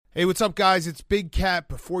Hey, what's up, guys? It's Big Cat.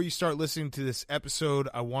 Before you start listening to this episode,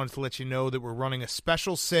 I wanted to let you know that we're running a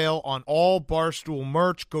special sale on all Barstool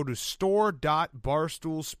merch. Go to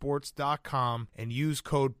store.barstoolsports.com and use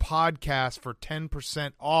code PODCAST for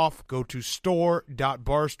 10% off. Go to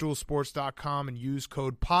store.barstoolsports.com and use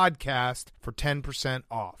code PODCAST for 10%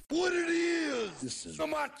 off. What it is, this is the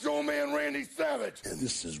Macho Man Randy Savage, and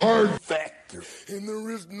this is Hard Factor, and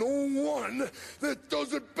there is no one that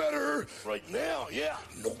does it better right now. Yeah,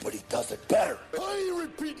 nobody does it better. I ain't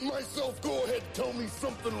repeating myself. Go ahead, tell me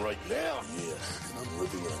something right now. Yeah, and I'm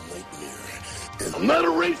living a nightmare, and I'm not a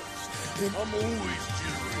racist, and I'm always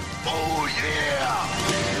cheering. Oh yeah!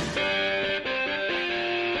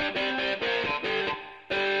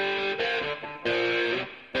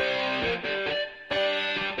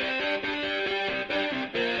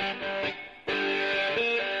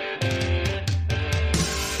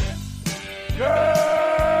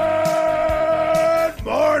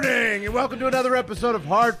 Welcome to another episode of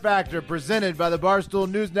Hard Factor presented by the Barstool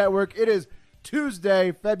News Network. It is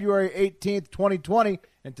Tuesday, February 18th, 2020,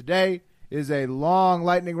 and today is a long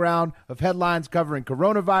lightning round of headlines covering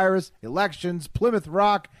coronavirus, elections, Plymouth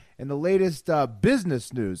Rock, and the latest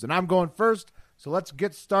business news. And I'm going first, so let's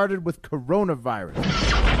get started with coronavirus.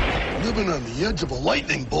 Living on the edge of a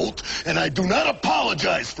lightning bolt, and I do not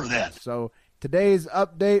apologize for that. So today's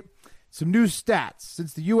update. Some new stats.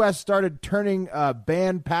 Since the U.S. started turning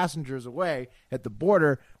banned passengers away at the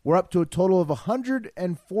border, we're up to a total of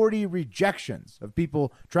 140 rejections of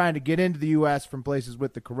people trying to get into the U.S. from places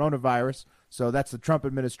with the coronavirus. So that's the Trump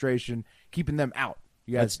administration keeping them out.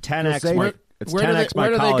 You guys, it's 10x. where Where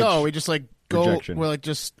do they go? We just like go. Rejection. We're like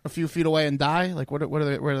just a few feet away and die. Like where do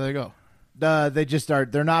they go? they just are.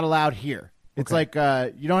 They're not allowed here. It's like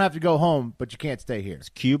you don't have to go home, but you can't stay here. Is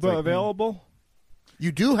Cuba available?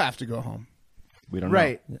 You do have to go home. We don't know.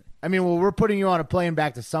 Right. I mean, well, we're putting you on a plane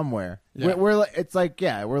back to somewhere. Yeah. We're it's like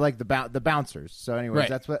we're like the bouncers. So, anyways, Right.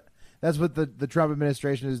 that's what the Trump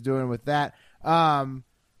administration is doing with that. On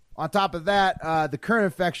top of that, the current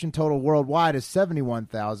infection total worldwide is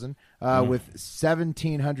 71,000, with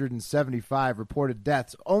 1,775 reported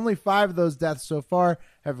deaths. Only 5 of those deaths so far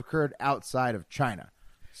have occurred outside of China.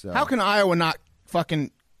 So How can Iowa not fucking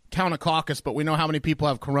count a caucus, but we know how many people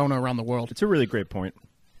have corona around the world? It's a really great point.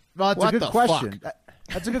 Well, it's What a good the question.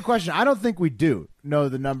 That's a good question. I don't think we do know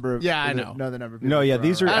the number of Yeah, I know. the number of people. No, yeah,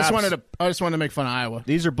 these are. I just wanted to make fun of Iowa.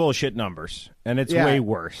 These are bullshit numbers, and it's Yeah. way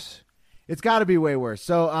worse. It's got to be way worse.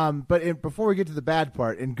 So, before we get to the bad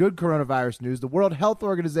part, in good coronavirus news, the World Health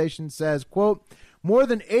Organization says, quote, more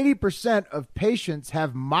than 80% of patients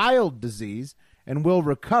have mild disease and will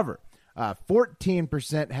recover.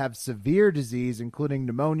 14% have severe disease, including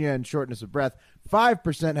pneumonia and shortness of breath.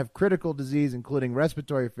 5% have critical disease, including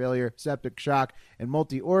respiratory failure, septic shock, and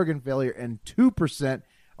multi-organ failure. And 2%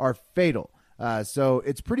 are fatal. So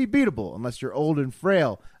it's pretty beatable unless you're old and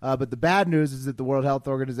frail. But the bad news is that the World Health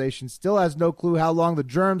Organization still has no clue how long the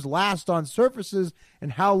germs last on surfaces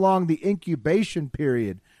and how long the incubation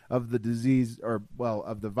period of the disease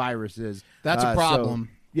of the virus is. That's a problem.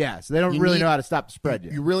 So they don't really know how to stop the spread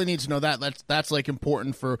yet. You really need to know that. That's like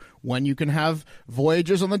important for when you can have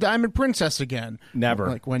voyages on the Diamond Princess again. Never.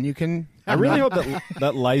 Like when you can. I really hope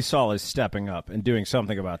that Lysol is stepping up and doing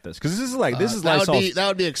something about this, because this is Lysol. That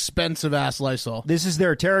would be expensive ass Lysol. This is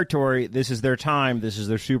their territory. This is their time. This is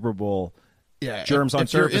their Super Bowl. Yeah, germs on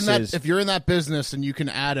surfaces. If you're in that business and you can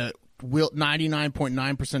add a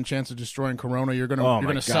 99.9% chance of destroying corona, you're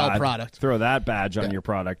gonna sell product. Throw that badge on your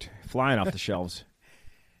product, flying off the shelves.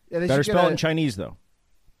 Yeah, Better spell it in Chinese, though.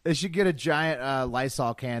 They should get a giant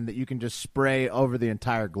Lysol can that you can just spray over the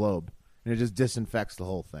entire globe, and it just disinfects the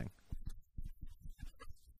whole thing.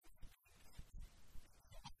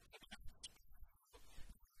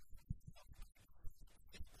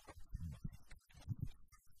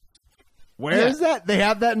 Where is that? They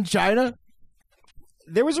have that in China?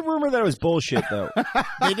 There was a rumor that it was bullshit, though.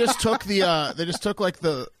 They just took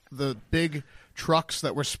the big trucks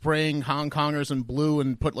that were spraying Hong Kongers in blue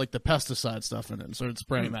and put like the pesticide stuff in it and started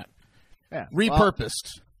spraying that. Yeah.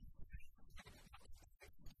 Repurposed.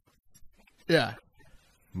 Yeah.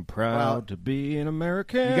 I'm proud to be an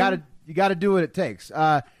American. You gotta do what it takes.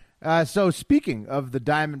 So speaking of the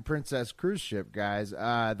Diamond Princess cruise ship, guys,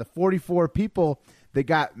 the 44 people that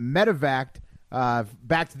got medevaced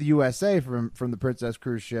back to the USA from the Princess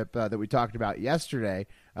cruise ship that we talked about yesterday,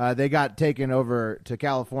 they got taken over to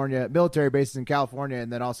California, military bases in California,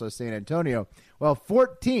 and then also San Antonio. Well,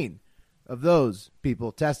 14 of those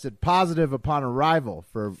people tested positive upon arrival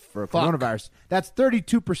for coronavirus. That's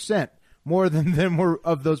 32% more than were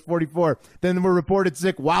of those 44 than were reported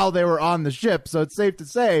sick while they were on the ship. So it's safe to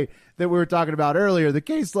say that we were talking about earlier, the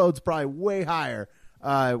caseload's probably way higher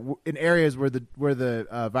in areas where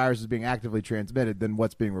the virus is being actively transmitted than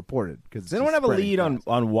what's being reported. Does anyone have a lead on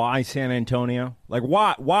why San Antonio? Like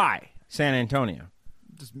why San Antonio?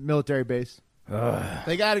 Just military base.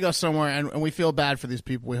 They got to go somewhere, and we feel bad for these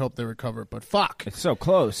people. We hope they recover, but fuck, it's so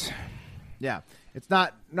close. Yeah, it's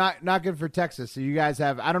not good for Texas. So you guys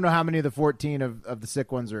have, I don't know how many of the 14 of the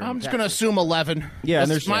sick ones are. I'm just going to assume 11. Yeah, and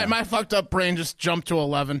there's my fucked up brain just jumped to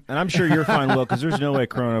 11. And I'm sure you're fine, Will, because there's no way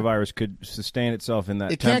coronavirus could sustain itself in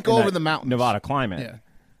that. It can't go over the mountains. Nevada climate. Yeah.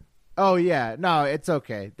 Oh yeah, no, it's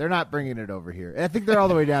okay. They're not bringing it over here. I think they're all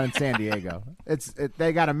the way down in San Diego.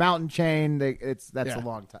 They got a mountain chain. That's a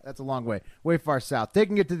long time. That's a long way far south.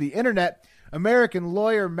 Taking it to the internet, American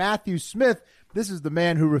lawyer Matthew Smith. This is the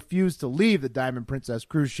man who refused to leave the Diamond Princess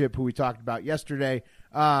cruise ship, who we talked about yesterday.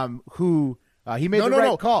 He made the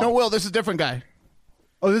right call. No, Will, this is a different guy.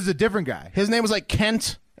 Oh, this is a different guy. His name was like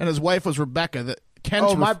Kent, and his wife was Rebecca.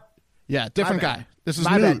 Different guy. This is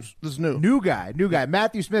news. Bad. This is new. New guy.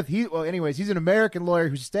 Matthew Smith. He's an American lawyer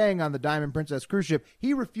who's staying on the Diamond Princess cruise ship.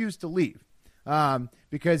 He refused to leave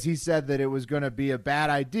because he said that it was going to be a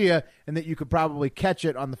bad idea and that you could probably catch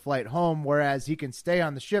it on the flight home, whereas he can stay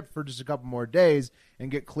on the ship for just a couple more days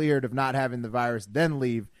and get cleared of not having the virus, then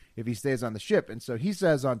leave if he stays on the ship. And so he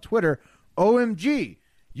says on Twitter, OMG,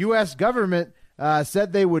 U.S. government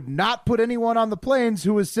said they would not put anyone on the planes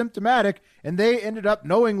who was symptomatic, and they ended up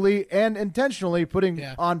knowingly and intentionally putting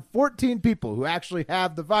on 14 people who actually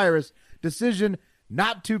have the virus. Decision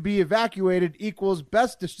not to be evacuated equals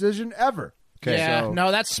best decision ever. Okay,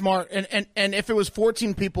 no, that's smart. And if it was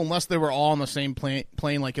 14 people, unless they were all on the same plane,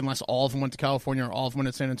 like unless all of them went to California or all of them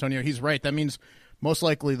went to San Antonio, he's right. That means most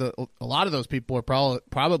likely a lot of those people are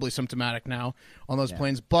probably symptomatic now on those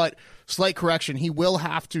planes. But slight correction, he will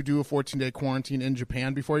have to do a 14-day quarantine in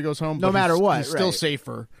Japan before he goes home. No matter what. He's still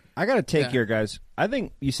safer. I got to take here, guys. I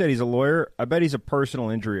think you said he's a lawyer. I bet he's a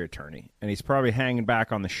personal injury attorney, and he's probably hanging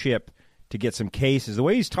back on the ship to get some cases. The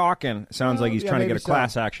way he's talking sounds like he's trying to get a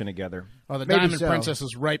class action together. Oh, the Diamond Princess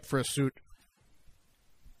is ripe for a suit.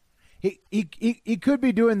 He could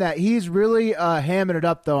be doing that. He's really hamming it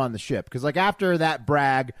up though on the ship, because like after that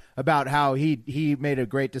brag about how he made a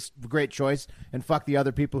great choice and fuck the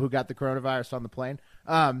other people who got the coronavirus on the plane.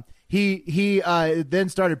 He then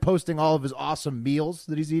started posting all of his awesome meals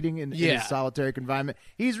that he's eating in his solitary confinement.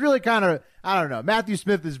 He's really kind of, I don't know. Matthew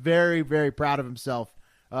Smith is very, very proud of himself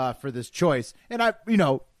for this choice, and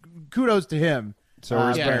kudos to him.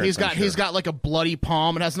 So he's got like a bloody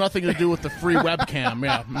palm. It has nothing to do with the free webcam.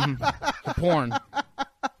 Yeah, the porn.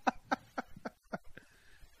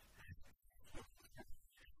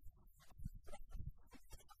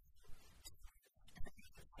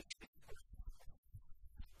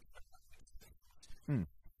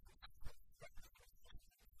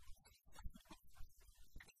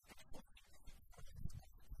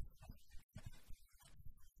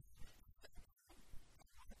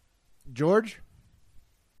 George?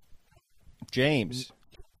 James.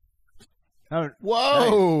 Oh,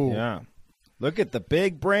 whoa. Nice. Yeah. Look at the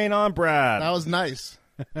big brain on Brad. That was nice.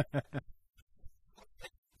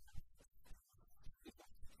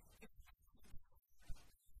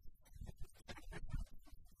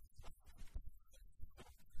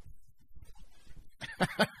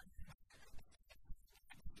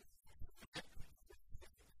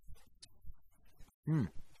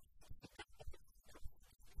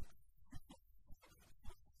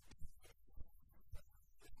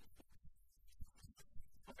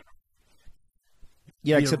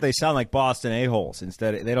 Yeah, except they sound like Boston a-holes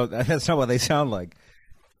instead. They don't. That's not what they sound like.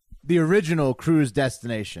 The original cruise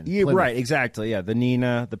destination. Yeah, right, exactly. Yeah, the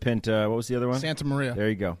Nina, the Pinta. What was the other one? Santa Maria. There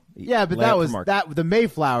you go. Yeah, but the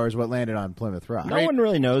Mayflower is what landed on Plymouth Rock. No one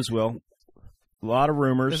really knows, Will. A lot of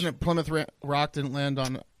rumors. Isn't it Plymouth Rock didn't land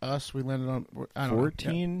on us? We landed on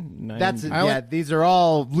 14. Yeah. These are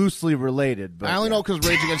all loosely related. But I only know because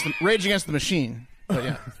Rage Against the Machine. But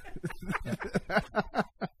yeah.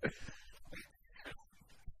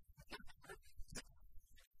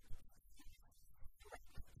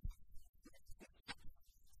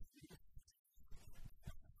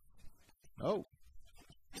 Oh.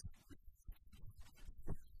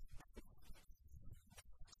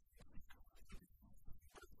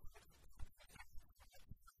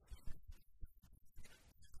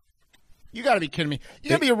 You got to be kidding me. You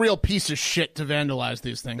got to be a real piece of shit to vandalize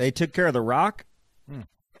these things. They took care of the rock?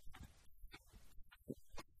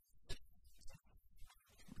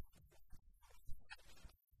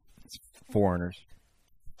 It's foreigners.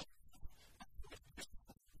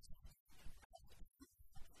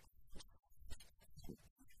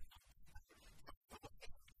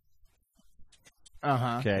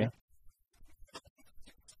 Okay. Yeah.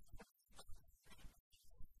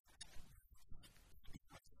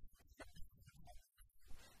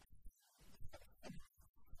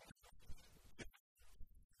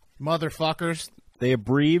 Motherfuckers. They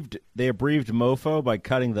abbreviated mofo by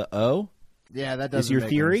cutting the O. Yeah, that doesn't Is your make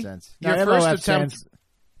theory? any sense. Your Now, first MOF attempt- stands-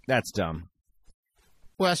 That's dumb.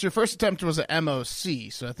 Wes, your first attempt was a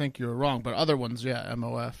MOC, so I think you were wrong. But other ones, yeah,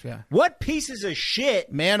 MOF, yeah. What pieces of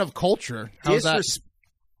shit? Man of culture. How's that?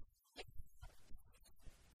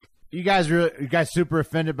 You guys super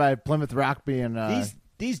offended by Plymouth Rock being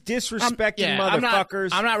These disrespecting motherfuckers.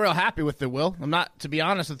 I'm not real happy with it, Will. I'm not, to be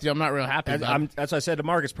honest with you, I'm not real happy with it. That's what I said to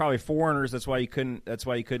Mark. It's probably foreigners. That's why you couldn't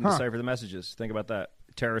decipher the messages. Think about that.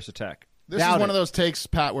 Terrorist attack. This is one of those takes,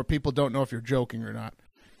 Pat, where people don't know if you're joking or not.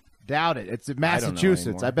 Doubt it. It's in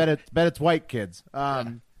Massachusetts. I bet it's white kids.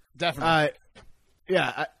 Definitely.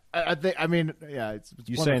 I think. I mean, yeah. It's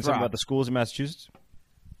You Plymouth saying something Rock. about the schools in Massachusetts?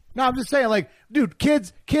 No, I'm just saying, like, dude,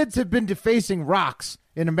 kids have been defacing rocks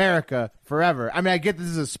in America forever. I mean, I get this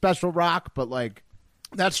is a special rock, but like,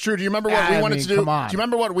 That's true. Do you remember what we wanted to do? Come on. Do you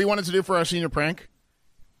remember what we wanted to do for our senior prank?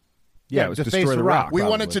 Yeah, it was deface destroy the the rock. rock. We probably.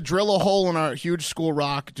 wanted to drill a hole in our huge school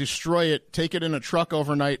rock, destroy it, take it in a truck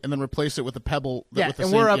overnight, and then replace it with a pebble. With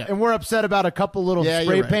the and we're upset about a couple little Yeah,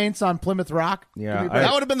 spray you're right. paints on Plymouth Rock. Yeah,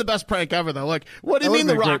 that would have been the best prank ever, though. Like, what do you That mean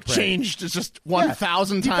the would've been a rock great prank. changed? It's just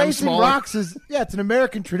 1,000 times Defacing smaller. rocks is it's an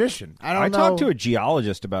American tradition. I don't know. talked to a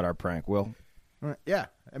geologist about our prank, Will. Yeah,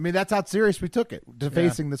 I mean that's how serious we took it,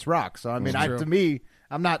 defacing this rock. So I mean, That's true. to me,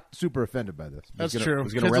 I'm not super offended by this. That's gonna- true.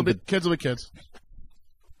 was gonna Kids will be kids.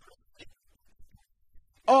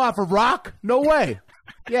 Oh, off a rock? No way.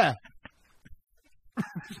 Yeah.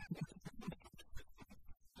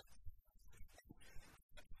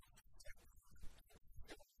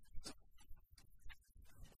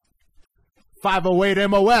 .508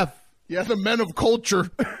 MOF. Yeah, the men of culture.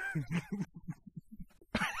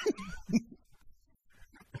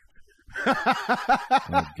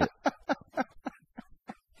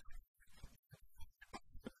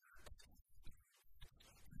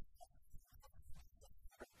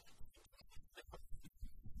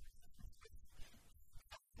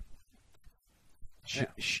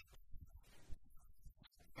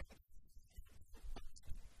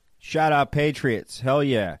 Shout out Patriots. Hell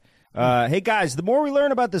yeah. Hey, guys, the more we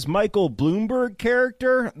learn about this Michael Bloomberg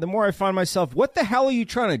character, the more I find myself, what the hell are you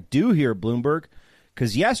trying to do here, Bloomberg?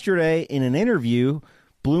 Because yesterday, in an interview,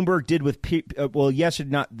 Bloomberg did with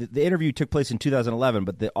the interview took place in 2011,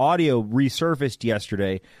 but the audio resurfaced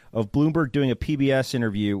yesterday of Bloomberg doing a PBS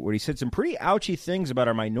interview where he said some pretty ouchy things about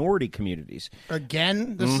our minority communities.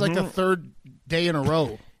 Again? This is like the third day in a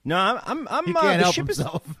row. No, I'm He can't the help ship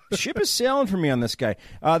himself. the ship is sailing for me on this guy.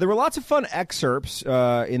 There were lots of fun excerpts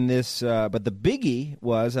in this, but the biggie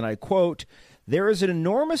was, and I quote, "There is an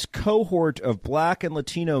enormous cohort of black and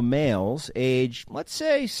Latino males aged, let's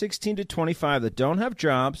say, 16 to 25 that don't have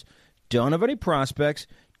jobs, don't have any prospects,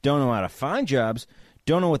 don't know how to find jobs,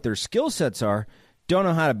 don't know what their skill sets are, don't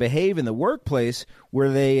know how to behave in the workplace where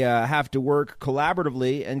they have to work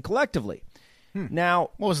collaboratively and collectively."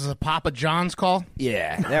 Now, What was this, a Papa John's call?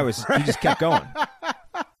 yeah, that was. He just kept going.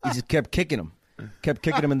 He just kept kicking him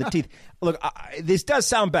in the teeth. Look, this does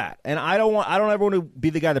sound bad, and I don't ever want to be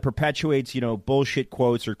the guy that perpetuates bullshit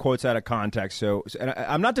quotes or quotes out of context. So and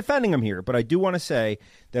I'm not defending him here, but I do want to say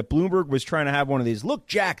that Bloomberg was trying to have one of these "Look,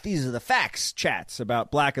 Jack, these are the facts" chats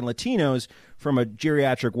about black and Latinos from a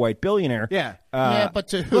geriatric white billionaire. Yeah. Yeah, but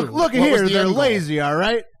to who? Look What here, was the they're end goal? lazy, all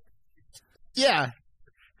right? Yeah.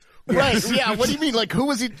 Right. Yeah. What do you mean? Like, who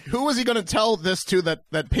was he going to tell this to that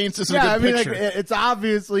paints this in Yeah, a I good mean, like, picture? it's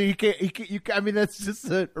obviously you can't. I mean, that's just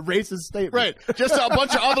a racist statement, Right. Just a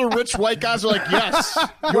bunch of other rich white guys are like, yes,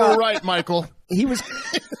 you're right, Michael. He was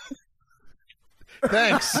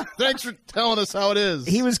Thanks. Thanks for telling us how it is.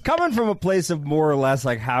 he was coming from a place of more or less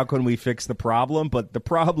like, how can we fix the problem? But the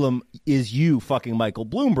problem is you, fucking Michael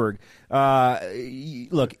Bloomberg.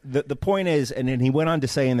 Look, the point is, and then he went on to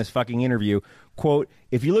say in this fucking interview, quote,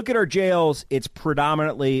 "If you look at our jails, it's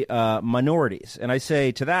predominantly minorities." And I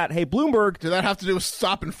say to that, hey, Bloomberg, Did that have to do with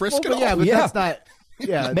stop and frisk Well, at but yeah, all? but Yeah. that's not.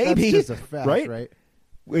 Yeah, Maybe, that's just a fact, right? right?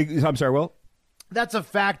 I'm sorry, Will? That's a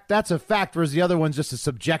fact. That's a fact. Whereas the other one's just a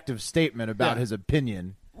subjective statement about Yeah. his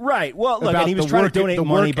opinion. Right. Well, look, about and he was the trying work, to donate the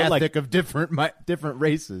money, work but like, ethic of different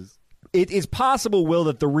races. it is possible, Will,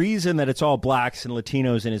 that the reason that it's all blacks and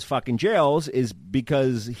Latinos in his fucking jails is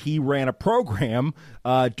because he ran a program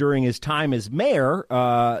during his time as mayor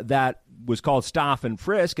that was called Stop and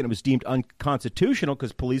Frisk, and it was deemed unconstitutional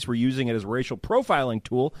because police were using it as a racial profiling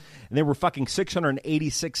tool, and there were fucking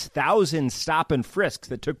 686,000 stop and frisks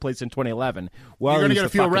that took place in 2011. Well, You're going going to to get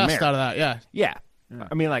a few arrests out of that, yeah. Yeah.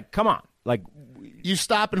 I mean, like, come on. Like, you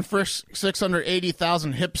stop and frisk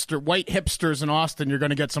 680,000 white hipsters in Austin, you're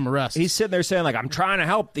going to get some arrests. He's sitting there saying, like, I'm trying to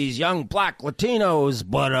help these young black Latinos,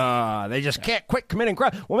 but they just can't quit committing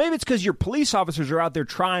crime. Well, maybe it's because your police officers are out there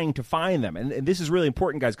trying to find them. And this is really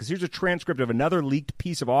important, guys, because here's a transcript of another leaked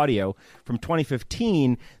piece of audio from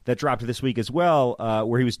 2015 that dropped this week as well,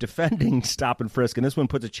 where he was defending stop and frisk. And this one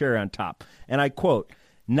puts a cherry on top. And I quote,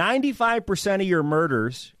 95% of your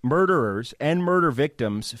murderers, and murder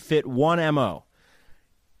victims fit one MO.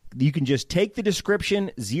 You can just take the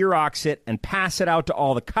description, Xerox it, and pass it out to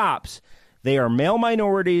all the cops. They are male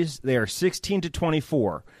minorities. They are 16 to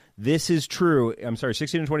 24. This is true. I'm sorry,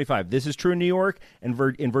 16 to 25. This is true in New York and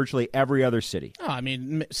in virtually every other city. Oh, I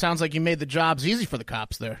mean, sounds like you made the jobs easy for the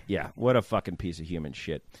cops there. Yeah, what a fucking piece of human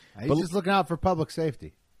shit. He's just looking out for public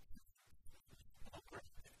safety.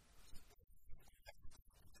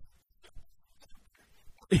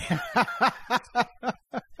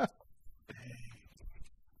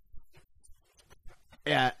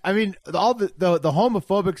 Yeah, I mean, all the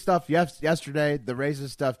homophobic stuff yesterday, the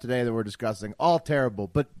racist stuff today that we're discussing, all terrible.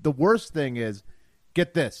 But the worst thing is,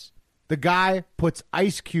 get this, the guy puts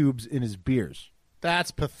ice cubes in his beers.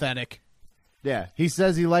 That's pathetic. Yeah, he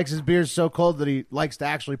says he likes his beers so cold that he likes to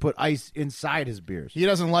actually put ice inside his beers. He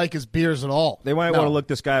doesn't like his beers at all. They might want to look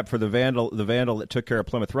this guy up for the vandal that took care of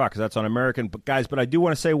Plymouth Rock, because that's on American. But guys, but I do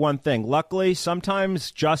want to say one thing. Luckily,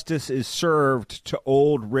 sometimes justice is served to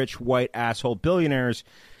old, rich, white asshole billionaires.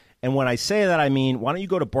 And when I say that, I mean, why don't you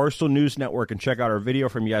go to Barstool News Network and check out our video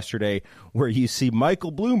from yesterday where you see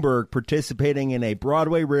Michael Bloomberg participating in a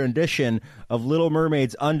Broadway rendition of Little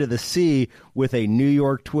Mermaid's Under the Sea with a New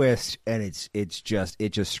York twist, and it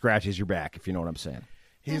just scratches your back, if you know what I'm saying.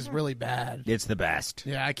 He's really bad. It's the best.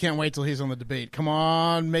 Yeah, I can't wait till he's on the debate. Come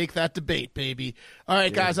on, make that debate, baby. All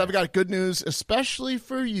right, guys, I've got good news, especially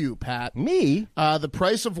for you, Pat. Me? The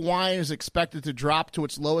price of wine is expected to drop to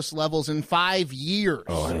its lowest levels in 5 years.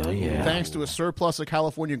 Oh, yeah. Thanks to a surplus of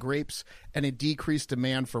California grapes and a decreased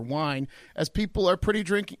demand for wine, as people are pretty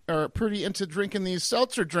into drinking these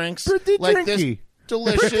seltzer drinks. Pretty like drinky. This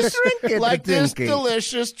delicious, like this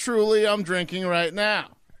delicious, truly I'm drinking right now.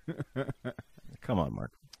 Come on,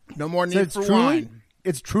 Mark. No more need for Truly? wine.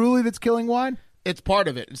 It's Truly that's killing wine? It's part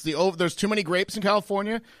of it. It's there's too many grapes in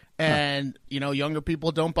California, and younger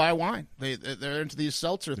people don't buy wine. They're into these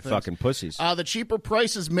seltzer things. Fucking pussies. The cheaper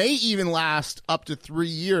prices may even last up to 3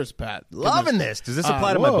 years, Pat. Loving this. Does this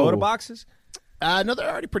apply to my Boda boxes? No, they're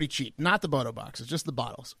already pretty cheap. Not the Bodo boxes, just the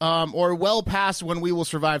bottles. Or well past when we will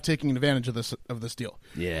survive taking advantage of this deal.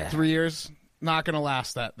 Yeah. 3 years, not going to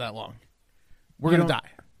last that long. We're going to die.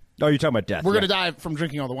 Oh, you're talking about death. We're going to die from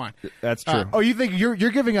drinking all the wine. That's true. You think you're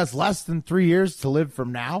giving us less than 3 years to live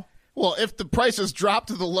from now? Well, if the prices drop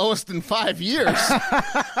to the lowest in 5 years,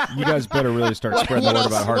 you guys better really start spreading the word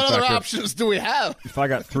about Heart What Factor. other options do we have? If I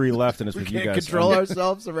got 3 left and it's with you Can't guys, control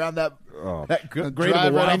ourselves around that great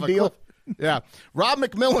of a wine deal. Yeah. Rob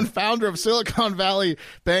McMillan, founder of Silicon Valley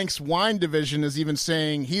Bank's wine division, is even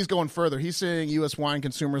saying he's going further. He's saying U.S. wine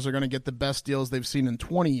consumers are going to get the best deals they've seen in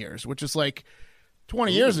 20 years, which is like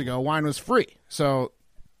 20 years ago, wine was free. So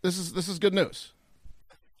this is good news.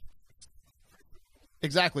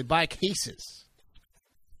 Exactly. Buy cases.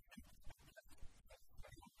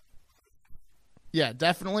 Yeah,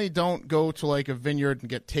 definitely don't go to like a vineyard and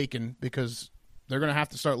get taken, because they're going to have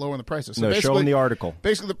to start lowering the prices. So no, show them the article.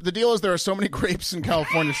 Basically, the deal is there are so many grapes in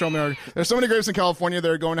California. There's so many grapes in California,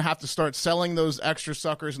 they're going to have to start selling those extra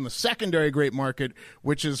suckers in the secondary grape market,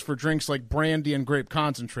 which is for drinks like brandy and grape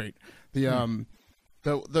concentrate. The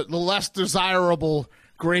less desirable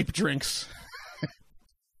grape drinks.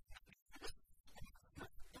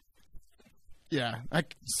 Yeah,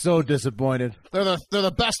 so disappointed. They're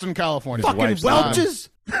the best in California. Fucking Welch's.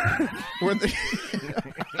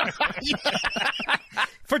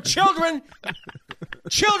 For children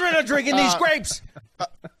are drinking these grapes.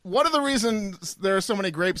 One of the reasons there are so many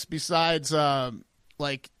grapes, besides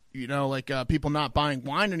people not buying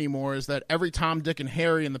wine anymore, is that every Tom, Dick, and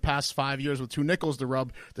Harry in the past 5 years with 2 nickels to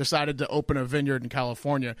rub decided to open a vineyard in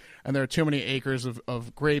California, and there are too many acres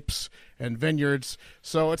of grapes and vineyards.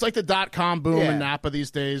 So it's like the .com boom in Napa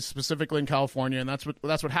these days, specifically in California, and that's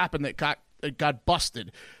what happened. It got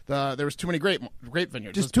busted. There was too many grape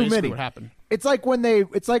vineyards. Just That's too many. What happened? It's like when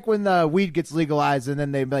the weed gets legalized, and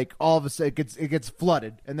then they like all of a sudden it gets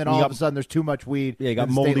flooded, and then all of a sudden there's too much weed. Yeah, you got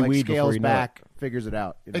and the state, moldy weed scales before you know back, figures it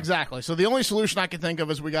out. Exactly. So the only solution I can think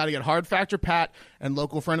of is we got to get Hard Factor Pat and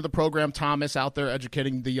local friend of the program Thomas out there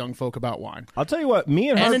educating the young folk about wine. I'll tell you what,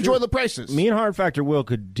 enjoy the prices. Me and Hard Factor Will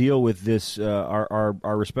could deal with this our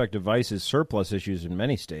respective vices surplus issues in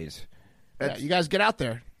many states. Yeah, you guys get out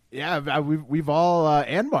there. Yeah, we've all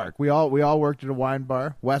and Mark, we all worked at a wine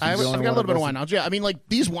bar. Wes, I've is the got only a one little of bit of us- wine knowledge. Yeah, I mean, like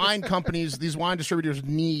these wine companies, these wine distributors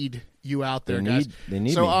need you out there, guys. They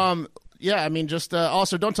need so, me. yeah, I mean, just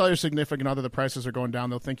also don't tell your significant other the prices are going down.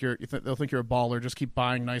 They'll think you're a baller. Just keep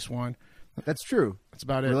buying nice wine. That's true. That's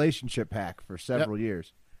about it. Relationship hack for several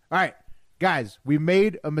years. All right, guys, we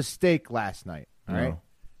made a mistake last night. All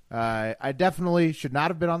right, I definitely should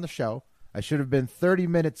not have been on the show. I should have been 30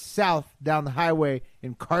 minutes south down the highway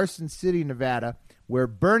in Carson City, Nevada, where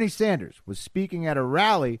Bernie Sanders was speaking at a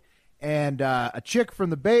rally, and a chick from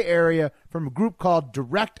the Bay Area from a group called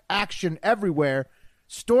Direct Action Everywhere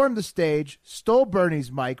stormed the stage, stole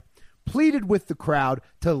Bernie's mic, pleaded with the crowd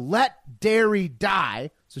to let dairy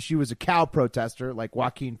die. So she was a cow protester like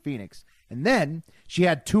Joaquin Phoenix. And then she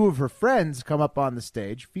had two of her friends come up on the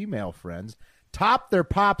stage, female friends, top their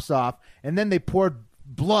pops off, and then they poured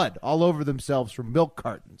blood all over themselves from milk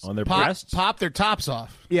cartons. On their breasts? Pop their tops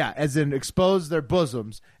off. Yeah, as in expose their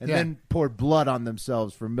bosoms and Yeah. then poured blood on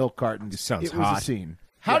themselves from milk cartons. This sounds it was hot. a scene.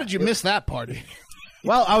 How did you miss that party?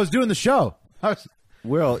 Well, I was doing the show.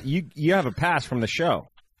 Will, you have a pass from the show.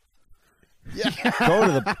 Yeah.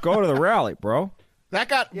 go to the rally, bro. That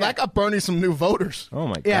got Bernie some new voters. Oh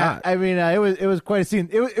my Yeah, god. I mean, it was quite a scene.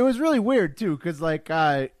 It was really weird too, because like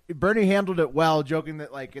Bernie handled it well, joking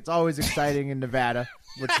that like it's always exciting in Nevada,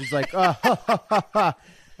 which is like,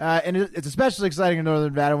 and it's especially exciting in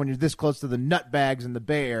Northern Nevada when you're this close to the nutbags in the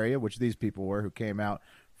Bay Area, which these people were who came out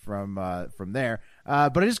from there.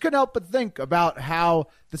 But I just couldn't help but think about how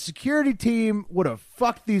the security team would have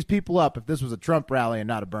fucked these people up if this was a Trump rally and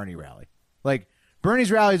not a Bernie rally. Like,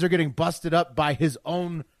 Bernie's rallies are getting busted up by his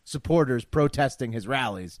own supporters protesting his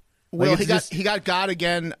rallies. Well, Like, he got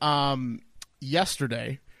again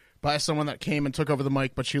yesterday by someone that came and took over the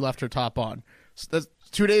mic, but she left her top on. So that's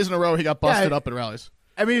 2 days in a row he got busted up at rallies.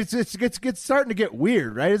 I mean, it's starting to get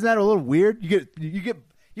weird, right? Isn't that a little weird? You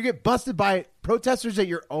get busted by protesters at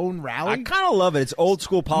your own rally. I kind of love it. It's old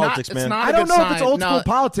school politics, it's man. not- I don't know good if it's sign. old No. school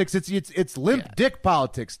politics. It's limp dick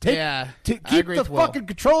politics. I Keep agree the with Will. fucking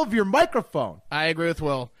control of your microphone. I agree with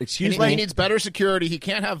Will. Excuse He me? needs better security. He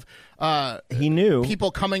can't have He knew.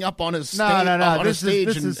 people coming up on his No, stage, no, no. on his This is- stage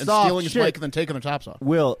this and is and soft stealing his shit. mic and then taking their tops off.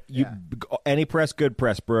 Will, any press, good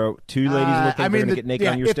press, bro. Two ladies look I like they're mean, going to the- get naked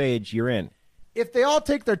yeah, on your stage. You're in. If they all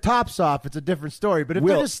take their tops off, it's a different story. But if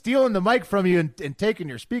Will- they're just stealing the mic from you and taking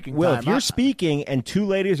your speaking Will, time, if you're speaking and two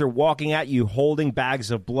ladies are walking at you holding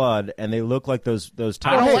bags of blood and they look like those I don't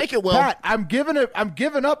tops. like it, Will. Pat, I'm giving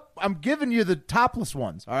you the topless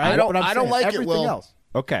ones. All right, I don't- What I'm I don't saying. like it, Everything Will. else.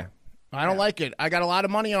 Okay. I don't like it. I got a lot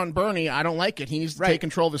of money on Bernie. I don't like it. He needs to take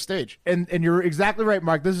control of the stage. And you're exactly right,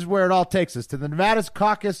 Mark. This is where it all takes us to the Nevada's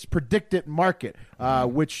Caucus Predict It Market,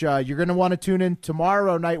 which you're going to want to tune in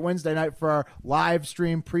tomorrow night, Wednesday night, for our live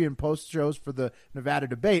stream pre and post shows for the Nevada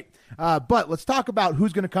debate. But let's talk about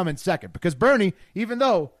who's going to come in second, because Bernie, even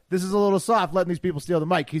though this is a little soft letting these people steal the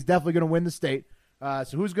mic, he's definitely going to win the state.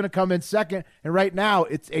 So who's going to come in second? And right now,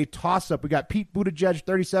 it's a toss-up. We got Pete Buttigieg,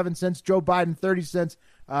 37 cents, Joe Biden, 30 cents,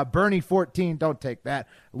 Bernie, 14. Don't take that.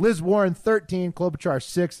 Liz Warren, 13, Klobuchar,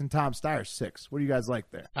 6, and Tom Steyer, 6. What do you guys like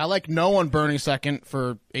there? I like no one Bernie second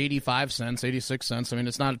for 85 cents, 86 cents. I mean,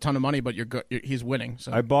 it's not a ton of money, but he's winning.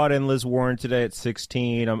 So I bought in Liz Warren today at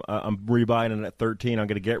 16. I'm rebuying it at 13. I'm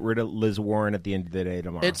going to get rid of Liz Warren at the end of the day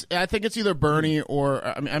tomorrow. I think it's either Bernie or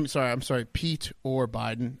I'm sorry, Pete or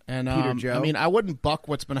Biden. And Pete or Joe? I mean, I wouldn't buck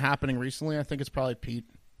what's been happening recently. I think it's probably Pete.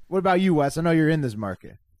 What about you, Wes? I know you're in this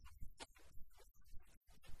market.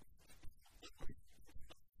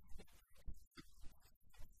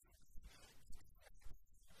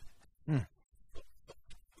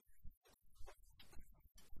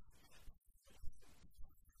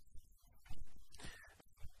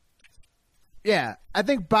 Yeah, I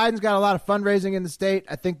think Biden's got a lot of fundraising in the state.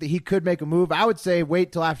 I think that he could make a move. I would say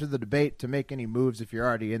wait till after the debate to make any moves if you're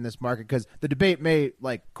already in this market, because the debate may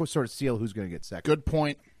sort of seal who's going to get second. Good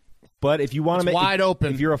point. But if you want to It's make wide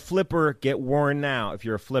open. if you're a flipper, get Warren now. If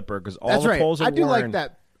you're a flipper, because all That's the right. polls are I do Warren. like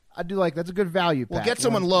that. That's a good value. Well, Pat. get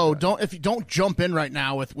someone Warren's low. good. Don't jump in right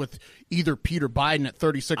now with either Pete or Biden at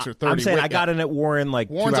 36 or 30. I'm saying Wait, I got in at Warren like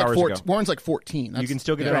Warren's 2 like hours 14. ago. Warren's like 14. You can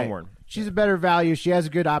still get it on Warren. She's a better value. She has a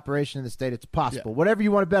good operation in the state. It's possible. Whatever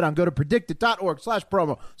you want to bet on, go to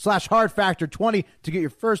predictit.org/promo/hardfactor20 to get your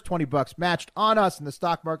first $20 matched on us in the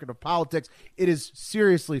stock market of politics. It is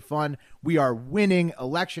seriously fun. We are winning.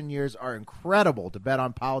 Election years are incredible to bet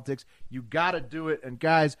on politics. You got to do it. And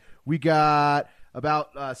guys, we got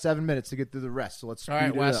about 7 minutes to get through the rest. So let's speed All right,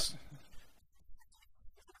 it Wes. up.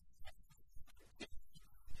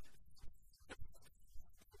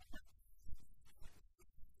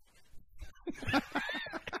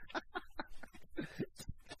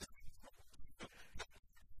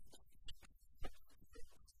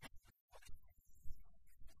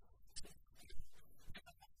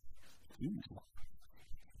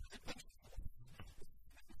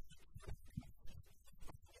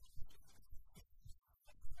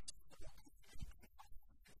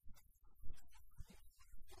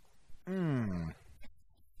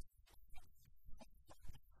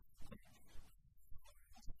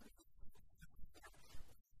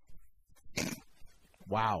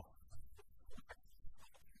 Wow.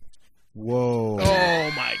 Whoa.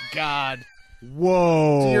 Oh, my God.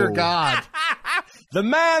 Whoa. Dear God. The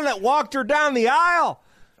man that walked her down the aisle.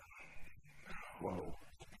 Whoa.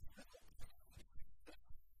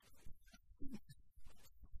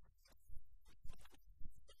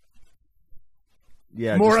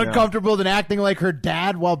 Yeah, More just now. uncomfortable than acting like her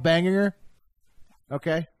dad while banging her?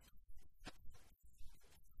 Okay.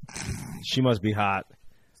 She must be hot.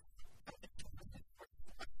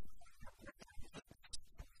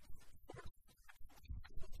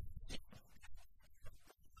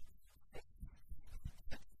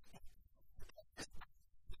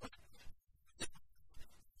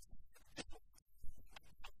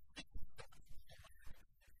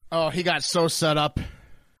 Oh, he got so set up.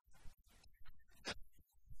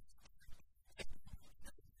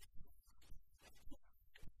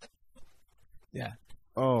 Yeah.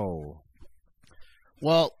 Oh.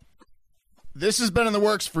 Well, this has been in the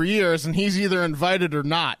works for years, and he's either invited or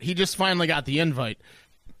not. He just finally got the invite.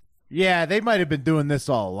 Yeah, they might have been doing this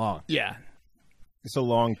all along. Yeah. It's a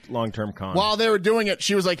long-term con. While they were doing it,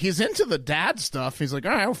 she was like, he's into the dad stuff. He's like,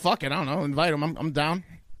 all right, well, fuck it. I don't know. Invite him. I'm down.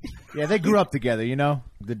 Yeah, they grew up together, you know?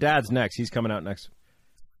 The dad's next. He's coming out next.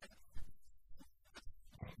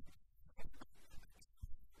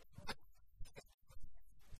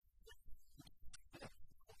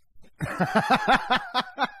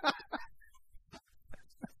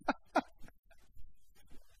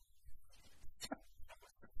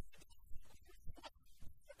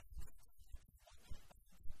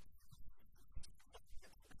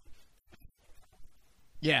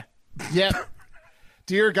 Yeah. Yep.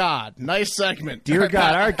 Dear God, nice segment. Dear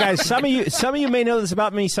God. All right, guys. Some of you may know this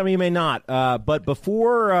about me. Some of you may not. But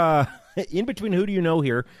before, in between, Who Do You Know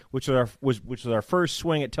Here, which was our first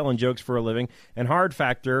swing at telling jokes for a living, and Hard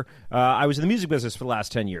Factor, I was in the music business for the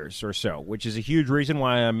last 10 years or so, which is a huge reason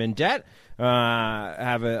why I'm in debt.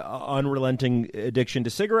 Have an unrelenting addiction to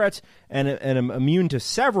cigarettes, and am immune to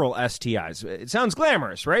several STIs. It sounds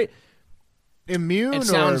glamorous, right? Immune It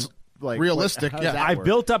sounds or like realistic, how does yeah. that I work?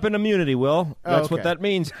 built up an immunity, Will. That's what okay. that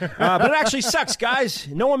means. But it actually sucks, guys.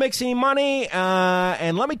 No one makes any money.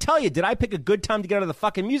 And let me tell you, did I pick a good time to get out of the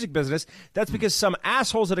fucking music business? That's because some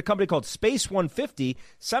assholes at a company called Space 150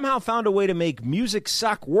 somehow found a way to make music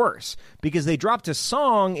suck worse because they dropped a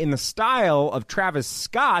song in the style of Travis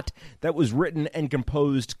Scott that was written and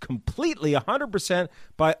composed completely 100%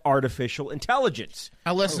 by artificial intelligence.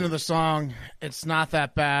 I listened to the song. It's not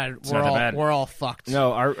that bad. not that bad. We're all fucked.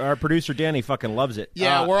 No, our producer Danny fucking loves it.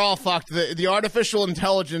 Yeah, we're all fucked. The artificial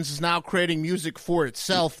intelligence is now creating music for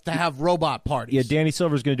itself to have robot parties. Yeah, Danny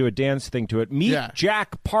Silver's going to do a dance thing to it. Meet Yeah.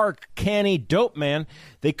 Jack Park, Canny, Dope Man.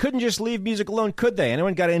 They couldn't just leave music alone, could they?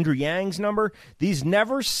 Anyone got Andrew Yang's number? These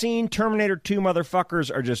never-seen Terminator 2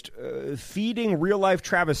 motherfuckers are just feeding real-life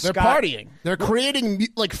Travis They're Scott. partying. They're creating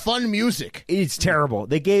like fun music. It's terrible.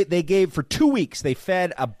 They gave for 2 weeks. They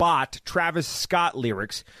fed a bot Travis Scott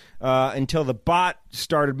lyrics until the bot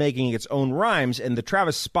started making its own rhymes, and the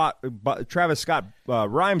Travis Scott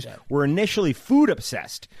rhymes were initially food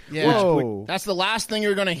obsessed. Yeah, Whoa. that's the last thing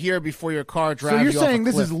you're going to hear before your car drives So you're you off saying a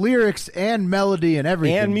this cliff. is lyrics and melody and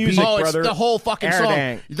everything. And music, Oh, brother. it's the whole fucking song.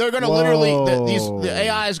 Erdang. They're going to Whoa. literally the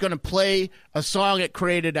AI is going to play a song it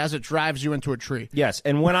created as it drives you into a tree. Yes,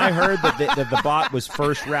 and when I heard that the bot was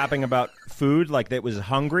first rapping about food, like that was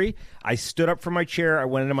hungry, I stood up from my chair, I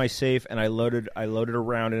went into my safe, and I loaded a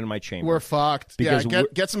round into my chamber. We're fucked. Because Yeah,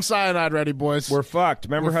 get some cyanide ready, boys. We're fucked.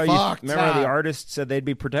 Remember We're how fucked. how the artist said they'd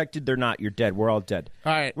be protected? They're not. You're dead. We're all dead.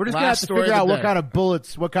 All right, We're just gonna have to figure out what kind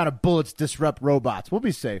of bullets disrupt robots. We'll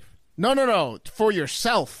be safe. No, for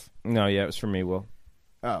yourself. No, yeah, it was for me, Will.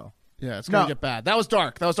 Oh. Yeah, it's going to No. get bad. That was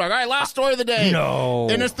dark. All right, last story of the day. No.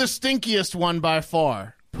 And it's the stinkiest one by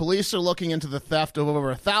far. Police are looking into the theft of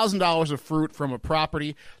over $1,000 of fruit from a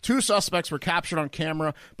property. 2 suspects were captured on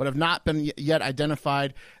camera but have not been yet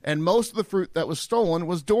identified. And most of the fruit that was stolen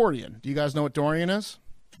was durian. Do you guys know what durian is?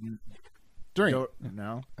 Durian.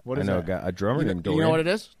 No. What I is know that? a drummer named You know what it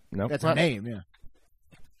is? No. That's a name, yeah.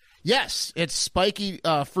 Yes, it's spiky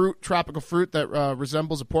tropical fruit that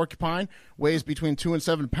resembles a porcupine, weighs between 2 and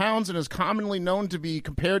 7 pounds, and is commonly known to be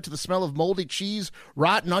compared to the smell of moldy cheese,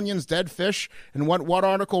 rotten onions, dead fish, and what one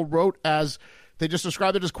article wrote as They just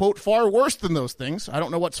described it as, quote, far worse than those things. I don't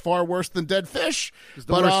know what's far worse than dead fish. It's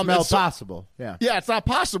the worst smell possible. Yeah. Yeah, it's not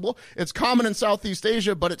possible. It's common in Southeast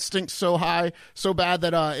Asia, but it stinks so bad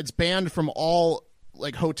that it's banned from all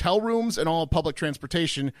like hotel rooms and all public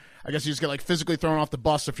transportation. I guess you just get like physically thrown off the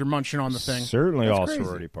bus if you're munching on the thing. Certainly That's all crazy.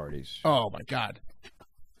 sorority parties. Oh, my God.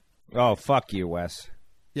 Oh, fuck you, Wes.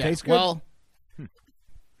 Yeah, Tastes good? well...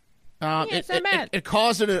 It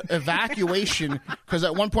caused an evacuation because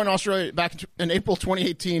at one point in Australia, back in April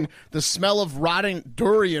 2018, the smell of rotting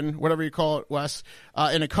durian, whatever you call it, Wes,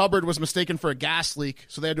 in a cupboard was mistaken for a gas leak.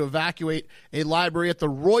 So they had to evacuate a library at the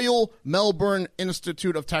Royal Melbourne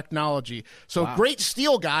Institute of Technology. So great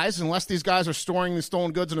steal, guys. Unless these guys are storing the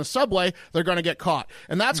stolen goods in a subway, they're going to get caught.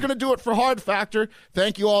 And that's going to do it for Hard Factor.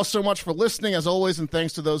 Thank you all so much for listening, as always, and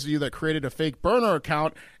thanks to those of you that created a fake burner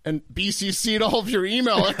account and BCC'd all of your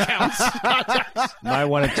email accounts. Might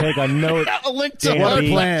want to take a note. A link to Dana Hard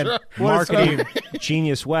B. Factor. Marketing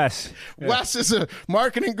genius Wes. Wes is a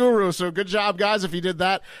marketing guru, so good job, guys, if you did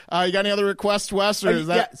that. You got any other requests, Wes? Or is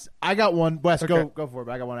that... Yes, I got one. Wes, Okay. go for it,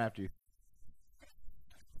 but I got one after you.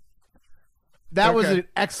 That was an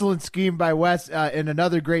excellent scheme by Wes, and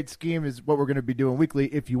another great scheme is what we're going to be doing weekly.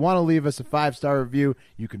 If you want to leave us a 5-star review,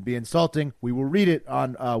 you can be insulting. We will read it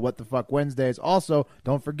on What the Fuck Wednesdays. Also,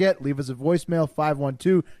 don't forget, leave us a voicemail,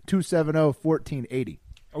 512-270-1480.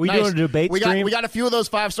 Are we doing a debate stream? We got a few of those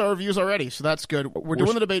 5-star reviews already, so that's good. We're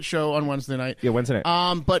doing the debate show on Wednesday night. Yeah, Wednesday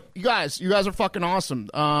night. But you guys are fucking awesome.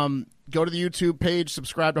 Go to the YouTube page,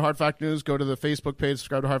 subscribe to Hard Fact News. Go to the Facebook page,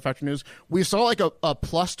 subscribe to Hard Factor News. We saw like a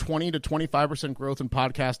plus 20 to 25% growth in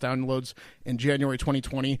podcast downloads in January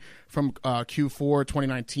 2020 from Q4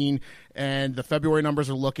 2019. And the February numbers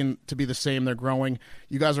are looking to be the same. They're growing.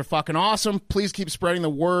 You guys are fucking awesome. Please keep spreading the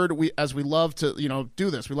word. We love to, do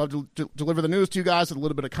this. We love to deliver the news to you guys with a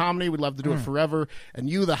little bit of comedy. We'd love to do it forever. And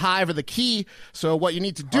you, the Hive, are the key. So what you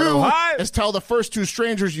need to do is tell the first 2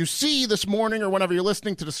 strangers you see this morning or whenever you're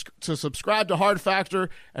listening to subscribe to Hard Factor.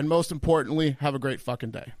 And most importantly, have a great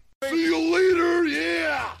fucking day. See you later,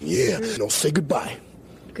 yeah. Yeah, no, say goodbye.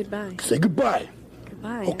 Goodbye. Say goodbye.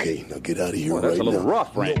 Goodbye. Okay, now get out of here That's right a little now.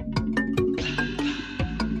 rough, right?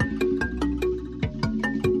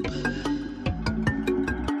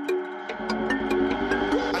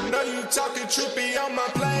 I know you talking trippy on my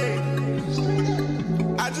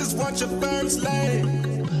plane. I just want your first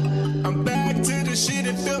lane. I'm back to the shit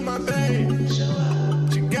and fill my veins.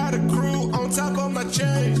 You got a crew on top of my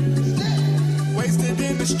chain. Wasted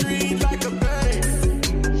in the street like a pain.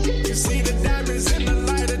 You see the diamonds in the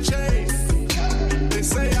lighter chain. They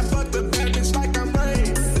say I fucked the bad bitch like I'm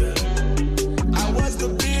Rain. I was the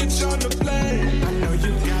bitch on the plane. I know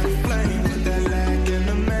you got a flame with that lag in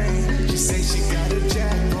the main. She say she got a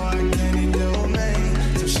jack, boy, I can't do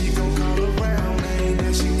man. So she gon' call around, man,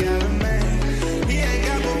 now she got a man. He ain't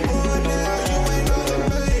got but one now, you ain't on the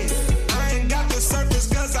main. I ain't got the surface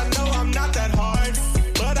cause I know I'm not that hard.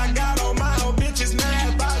 But I got all my old bitches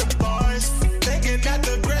mad by the bars. Thinking that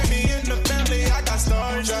the Grammy in the family, I got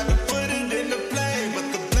stars. Tried to put it in the play,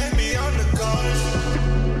 but the blame be on the cars.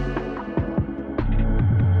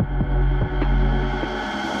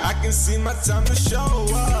 I can see my time to show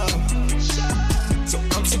up. So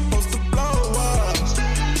I'm supposed to blow up.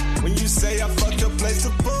 When you say I fucked a place to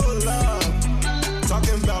pull up.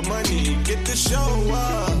 Talking about money, get the show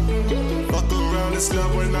up. Fuck around and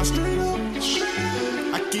love when I straight up.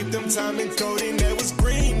 I keep them time and coding that was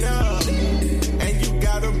green up.